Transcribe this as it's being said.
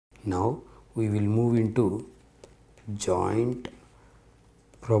Now we will move into joint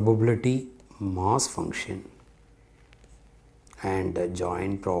probability mass function and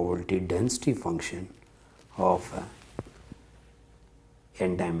joint probability density function of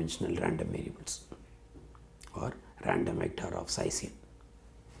n-dimensional random variables or random vector of size n.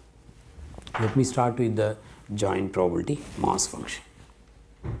 Let me start with the joint probability mass function.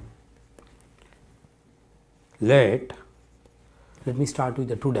 Let me start with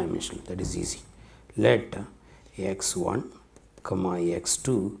the two dimensional, that is easy. Let x1 comma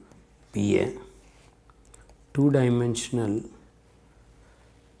x2 be a two dimensional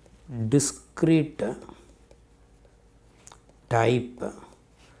discrete type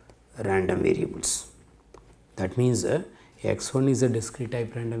random variables. That means x1 is a discrete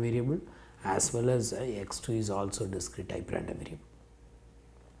type random variable as well as x2 is also discrete type random variable.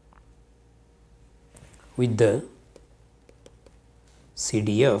 With the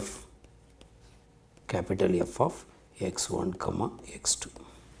CDF capital F of x1 comma x2.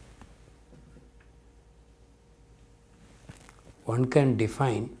 One can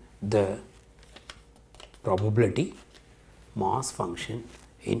define the probability mass function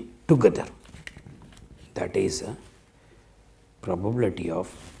in together, that is a probability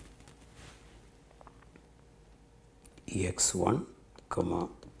of x1 comma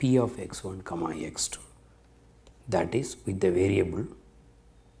p of x1 comma x2, that is with the variable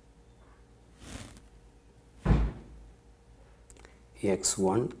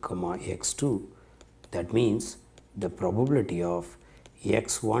x1 comma x2. That means the probability of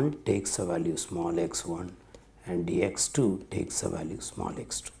x1 takes a value small x1 and x2 takes a value small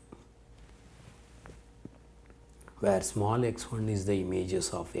x2, where small x1 is the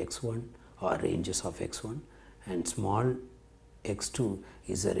images of x1 or ranges of x1 and small x2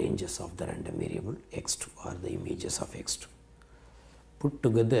 is the ranges of the random variable x2 or the images of x2. Put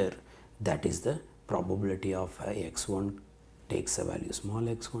together, that is the probability of x1 takes a value small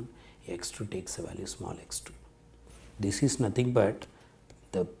x1, x2 takes a value small x2. This is nothing but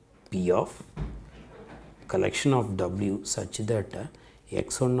the P of collection of W such that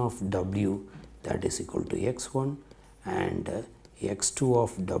x1 of W that is equal to x1 and x2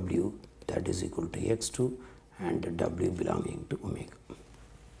 of W that is equal to x2 and W belonging to omega.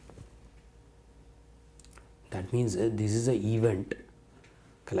 That means this is a event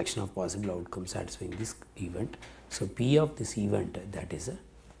collection of possible outcomes satisfying this event. So, P of this event, that is a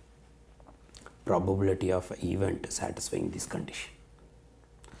probability of a event satisfying this condition.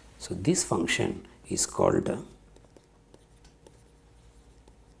 So, this function is called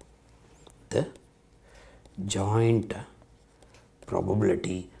the joint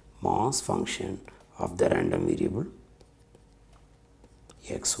probability mass function of the random variable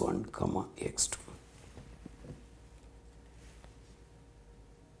x1 comma x2.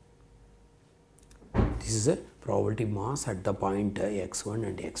 This is a probability mass at the point x1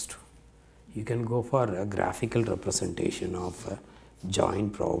 and x2. You can go for a graphical representation of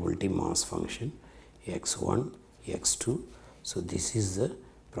joint probability mass function x1 x2. So, this is the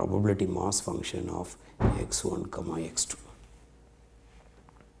probability mass function of x1 comma x2.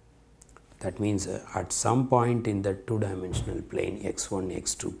 That means at some point in the two dimensional plane x1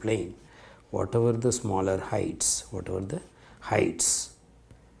 x2 plane, whatever the smaller heights,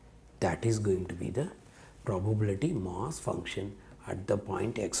 that is going to be the probability mass function at the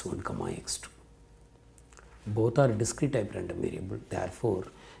point x1 comma x2. Both are discrete type random variable, therefore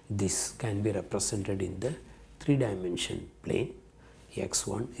this can be represented in the three dimension plane.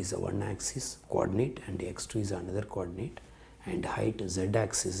 x1 is a one axis coordinate and x2 is another coordinate, and height z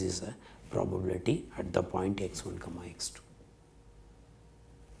axis is a probability at the point x1 comma x2.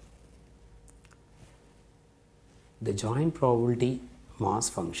 The joint probability mass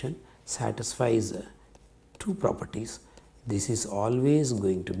function satisfies two properties. This is always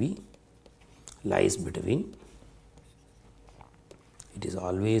going to be lies between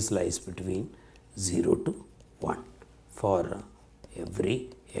 0 to 1 for every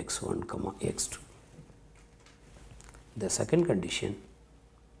x1 comma x2. The second condition,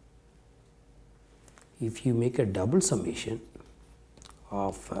 if you make a double summation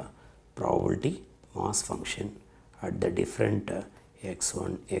of probability mass function at the different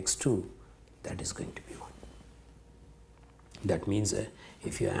x1 x2, that is going to be 1. That means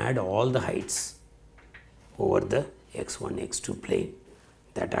if you add all the heights over the x1 x2 plane,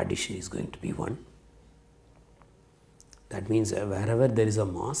 that addition is going to be 1. That means wherever there is a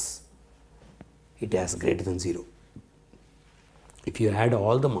mass, it has greater than 0. If you add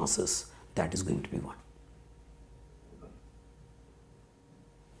all the masses, that is going to be 1.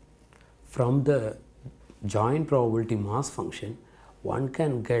 From the joint probability mass function, one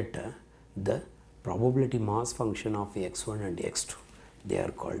can get the probability mass function of x1 and x2. They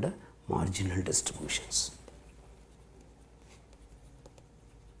are called marginal distributions.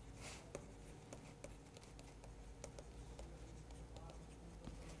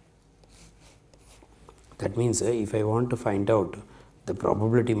 That means if I want to find out the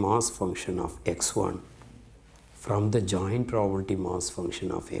probability mass function of x1 from the joint probability mass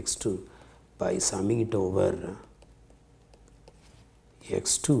function of x2 by summing it over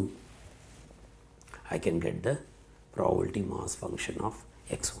x2, I can get the probability mass function of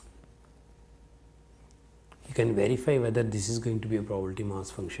x1. You can verify whether this is going to be a probability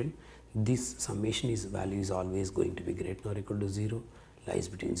mass function. This summation value is always going to be greater or equal to 0, lies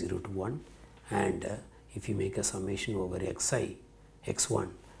between 0 to 1, and if you make a summation over xi, x1,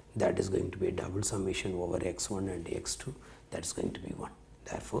 that is going to be a double summation over x1 and x2, that is going to be 1.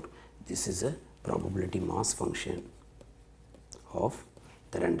 Therefore, this is a probability mass function of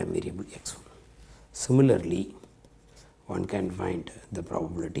the random variable x1. Similarly, one can find the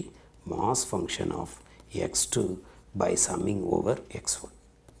probability mass function of x2 by summing over x1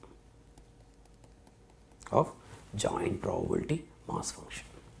 of joint probability mass function.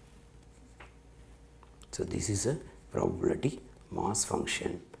 So, this is a probability mass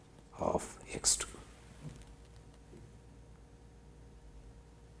function of x2.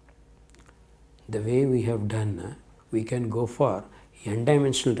 The way we have done, we can go for n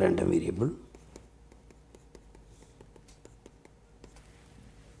dimensional random variable,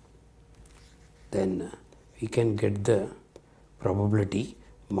 then we can get the probability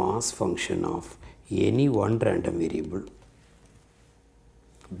mass function of any one random variable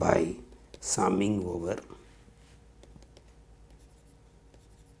by summing over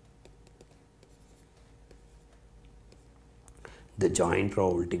the joint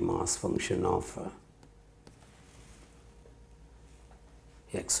probability mass function of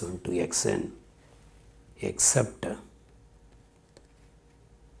x1 to xn except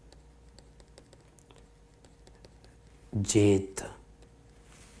jth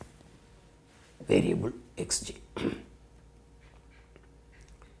variable xj.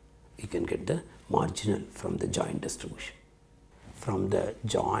 You can get the marginal from the joint distribution. From the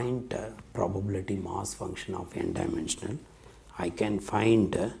joint probability mass function of n dimensional, I can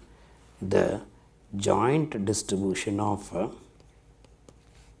find the joint distribution of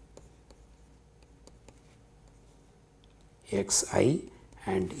xi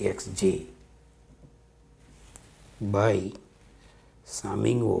and xj by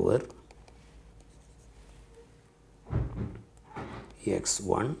summing over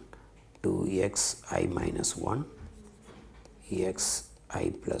x1 to xi minus 1, xi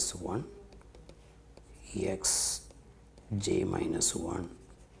plus 1, xj minus 1,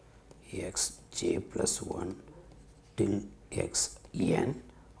 xj plus 1 till xn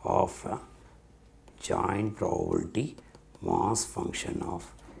of joint probability mass function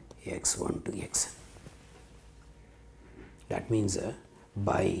of x1 to xn. That means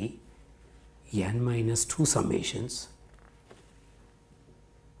by n minus 2 summations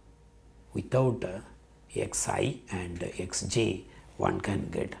without xi and xj, one can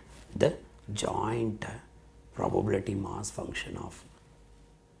get the joint probability mass function of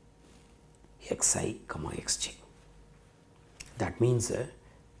xi comma xj. That means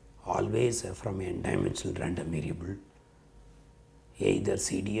always from n dimensional random variable, either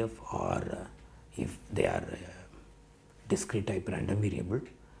CDF or if they are discrete type random variable,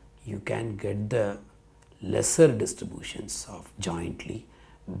 you can get the lesser distributions of jointly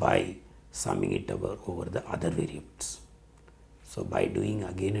by summing it over the other variables. So, by doing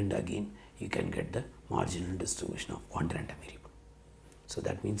again and again, you can get the marginal distribution of one random variable. So,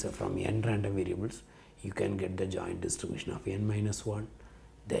 that means from n random variables, you can get the joint distribution of n minus 1,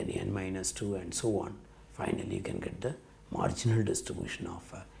 then n minus 2 and so on. Finally, you can get the marginal distribution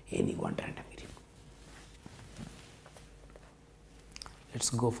of any one random variable. Let us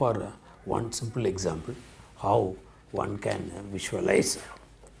go for one simple example how one can visualize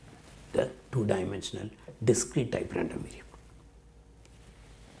the two-dimensional discrete type random variable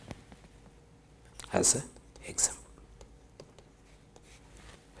as an example.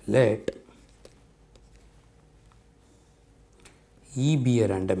 Let E be a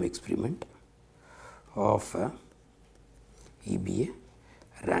random experiment of E be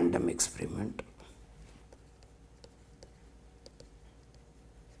a random experiment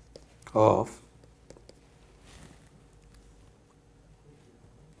of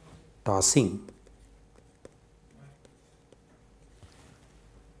tossing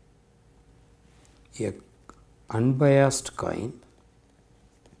a unbiased coin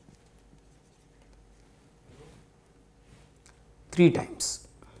 3 times.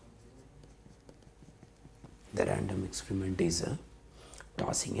 The random experiment is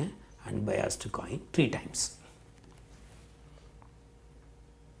tossing a unbiased coin 3 times.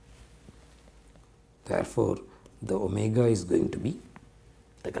 Therefore, the omega is going to be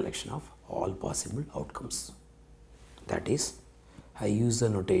the collection of all possible outcomes. That is, I use the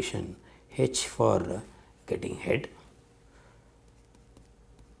notation H for getting head,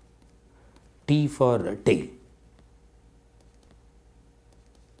 T for tail.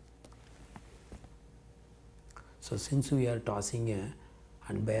 So, since we are tossing a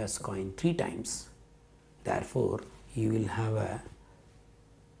unbiased coin 3 times, therefore, you will have a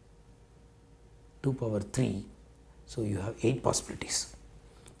 2 power 3. So, you have 8 possibilities.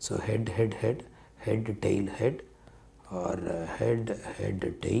 So, head, head, head, head, tail, head, or head,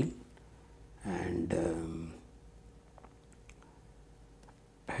 head, tail, and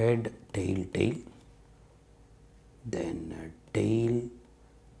head, tail, tail, then tail,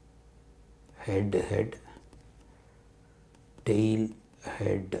 head, head, tail,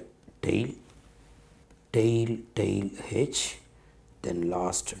 head, tail, tail, tail, H, then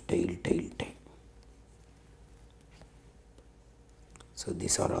last tail, tail, tail. So,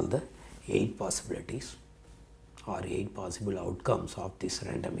 these are all the 8 possibilities or 8 possible outcomes of this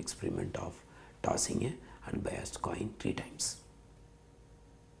random experiment of tossing a unbiased coin 3 times.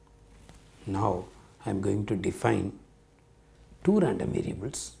 Now, I am going to define 2 random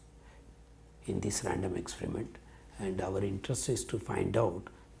variables in this random experiment, and our interest is to find out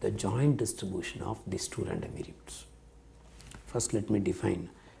the joint distribution of these 2 random variables. First, let me define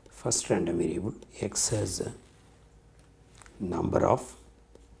first random variable x as a number of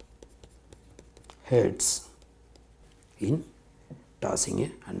heads in tossing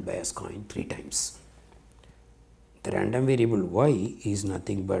a unbiased coin 3 times. The random variable y is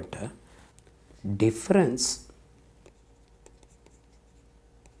nothing but a difference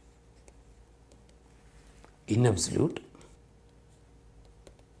in absolute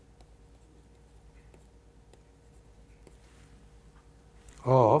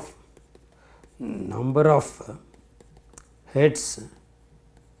of number of heads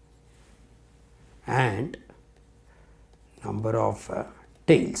and number of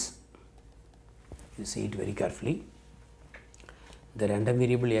tails. You see it very carefully. The random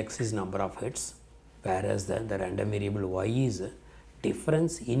variable x is number of heads, whereas the random variable y is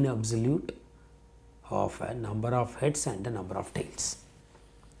difference in absolute of a number of heads and the number of tails.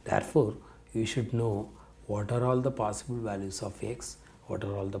 Therefore, you should know what are all the possible values of x, what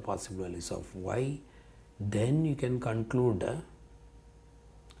are all the possible values of y. Then you can conclude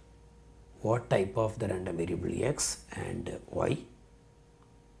what type of the random variable x and y.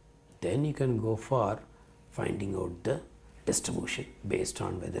 Then you can go for finding out the distribution based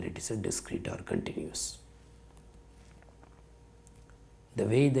on whether it is a discrete or continuous. The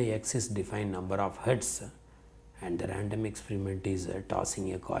way the x is defined number of heads and the random experiment is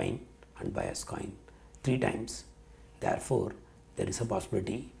tossing a coin, unbiased coin 3 times. Therefore, there is a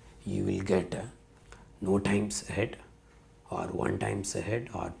possibility you will get no times head, or 1 times a head,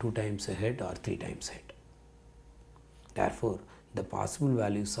 or 2 times a head, or 3 times head. Therefore, the possible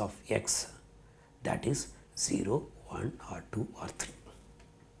values of x, that is 0, 1 or 2 or 3.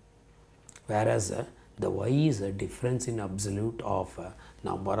 Whereas the y is a difference in absolute of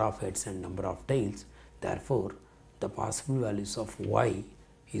number of heads and number of tails. Therefore, the possible values of y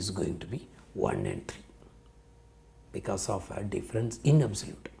is going to be 1 and 3 because of a difference in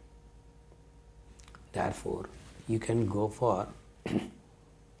absolute. Therefore, you can go for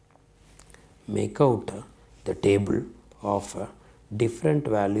make out the table of different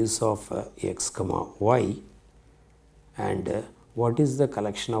values of x comma y and what is the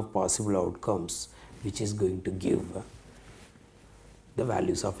collection of possible outcomes which is going to give the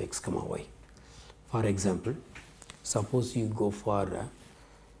values of x comma y. For example, suppose you go for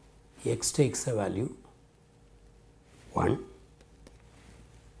x takes a value 1,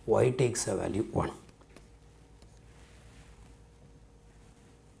 y takes a value 1.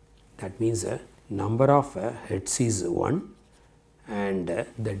 That means number of heads is 1 and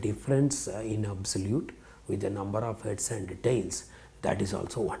the difference in absolute with the number of heads and tails, that is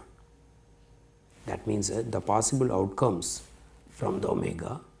also 1. That means the possible outcomes from the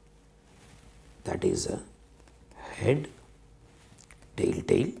omega, that is head, tail,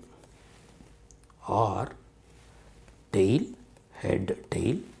 tail, or tail, head,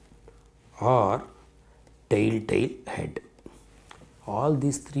 tail, or tail, tail, head. All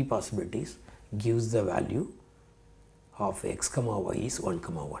these 3 possibilities gives the value of x comma y is 1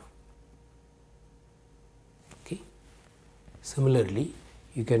 comma 1. Okay. Similarly,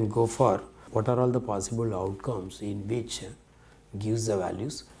 you can go for what are all the possible outcomes in which gives the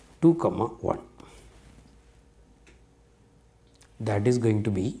values 2, 1. That is going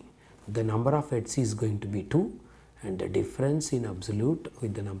to be, the number of heads is going to be 2 and the difference in absolute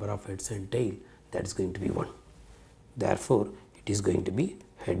with the number of heads and tail, that is going to be 1. Therefore, it is going to be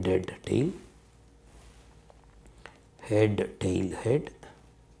head, head, tail, head, tail, head,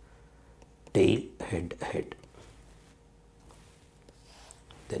 tail, head, head.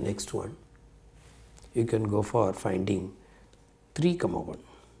 The next one, you can go for finding 3, 1.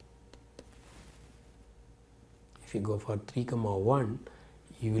 If you go for 3, 1,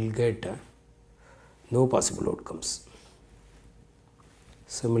 you will get no possible outcomes.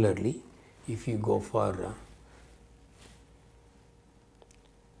 Similarly, if you go for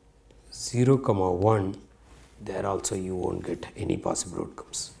 0, 1, there also you won't get any possible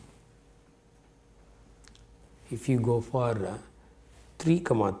outcomes. If you go for 3,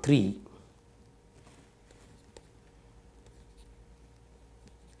 3,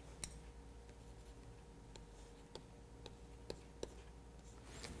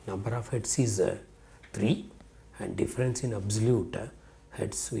 number of heads is 3 and difference in absolute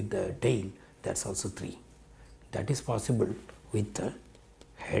heads with the tail, that's also 3. That is possible with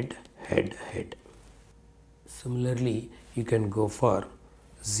head, head, head. Similarly, you can go for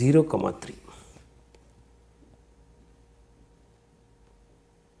 0, 3.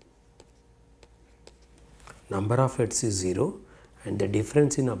 Number of heads is 0 and the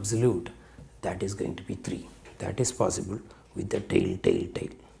difference in absolute, that is going to be 3. That is possible with the tail, tail, tail.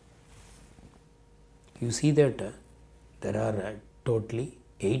 You see that there are totally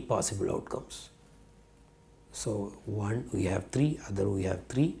 8 possible outcomes. So, one we have 3, other we have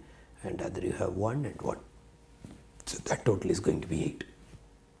 3 and other you have 1 and 1. So, that total is going to be 8.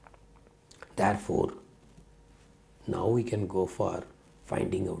 Therefore, now we can go for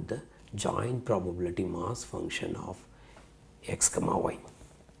finding out the joint probability mass function of x, y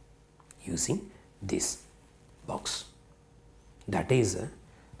using this box. That is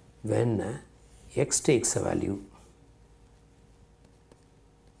when x takes a value,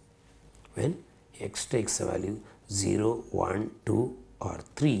 when x takes a value 0, 1, 2 or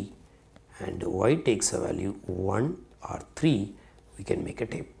 3 and y takes a value 1 or 3, we can make a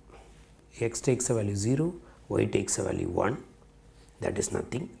table. X takes a value 0, y takes a value 1, that is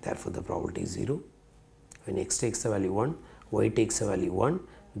nothing, therefore the probability is 0. When x takes a value 1, y takes a value 1,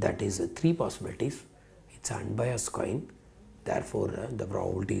 that is 3 possibilities. It's an unbiased coin, therefore the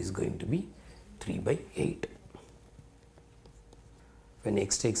probability is going to be 3 by 8. When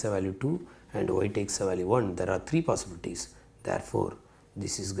x takes a value 2 and y takes a value 1, there are 3 possibilities, therefore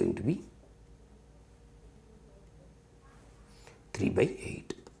this is going to be 3 by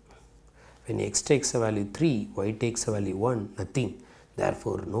 8. When x takes a value 3, y takes a value 1, nothing,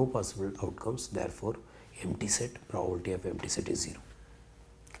 therefore no possible outcomes, therefore empty set, probability of empty set is 0.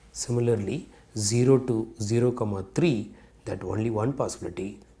 Similarly, 0 to 0, 3, that only one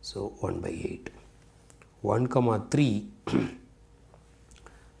possibility, so 1 by 8. 1, 3,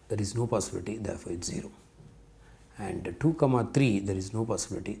 there is no possibility, therefore it's 0. And 2, 3, there is no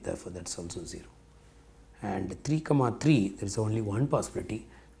possibility, therefore that's also 0. And 3, 3, there is only one possibility,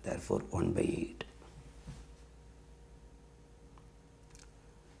 therefore 1 by 8.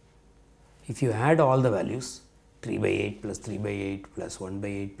 If you add all the values, 3 by 8 plus 3 by 8 plus 1 by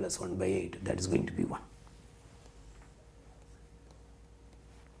 8 plus 1 by 8, that is going to be 1.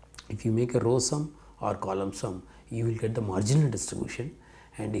 If you make a row sum or column sum, you will get the marginal distribution,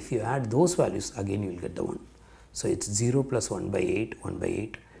 and if you add those values, again you will get the 1. So it's 0 plus 1 by 8, 1 by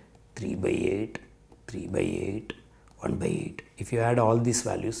 8, 3 by 8, 3 by 8, 1 by 8. If you add all these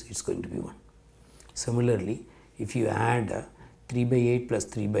values, it's going to be 1. Similarly, if you add 3 by 8 plus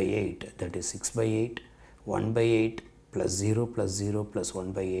 3 by 8, that is 6 by 8, 1 by 8 plus 0 plus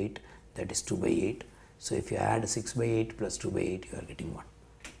 1 by 8, that is 2 by 8. So if you add 6 by 8 plus 2 by 8, you are getting 1.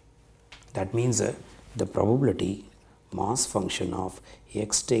 That means the probability mass function of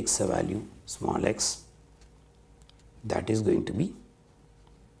x takes a value small x, that is going to be,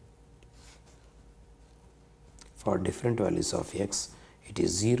 for different values of x, it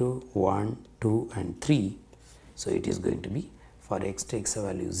is 0, 1, 2 and 3. So it is going to be, for x takes a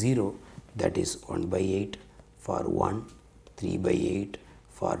value 0, that is 1 by 8, for 1, 3 by 8,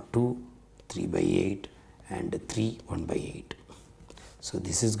 for 2, 3 by 8 and 3, 1 by 8. So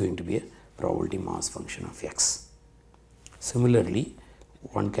this is going to be a probability mass function of x. Similarly,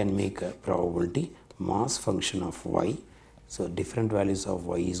 one can make a probability mass function of y. So different values of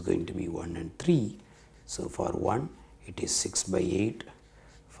y is going to be 1 and 3. So for 1 it is 6 by 8,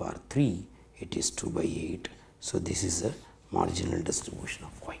 for 3 it is 2 by 8. So this is a marginal distribution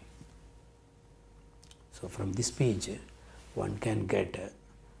of y. So from this page one can get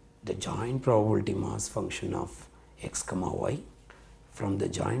the joint probability mass function of x comma y. From the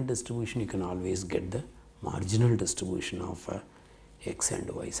joint distribution you can always get the marginal distribution of x and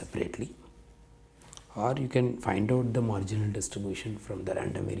y separately, or you can find out the marginal distribution from the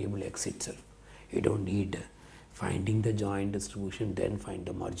random variable x itself. You don't need finding the joint distribution then find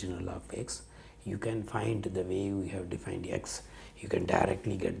the marginal of x. You can find the way we have defined x, you can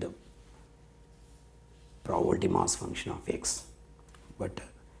directly get the probability mass function of x. But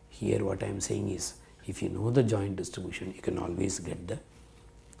here what I am saying is, if you know the joint distribution you can always get the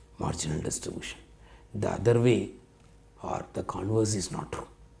marginal distribution. The other way or the converse is not true.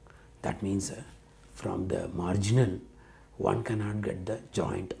 That means from the marginal one cannot get the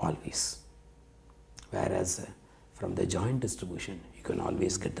joint always, whereas from the joint distribution you can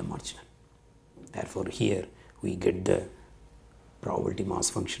always get the marginal. Therefore here we get the probability mass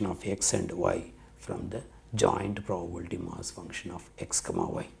function of x and y from the joint probability mass function of x comma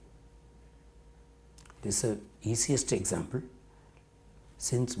y. This is the easiest example.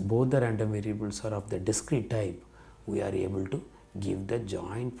 Since both the random variables are of the discrete type, we are able to give the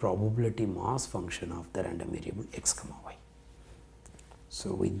joint probability mass function of the random variable x comma y.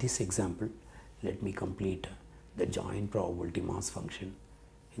 So with this example, let me complete the joint probability mass function.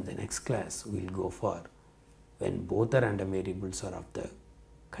 In the next class we will go for when both the random variables are of the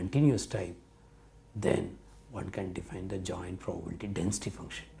continuous type, then one can define the joint probability density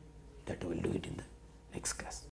function. That we will do it in the next class.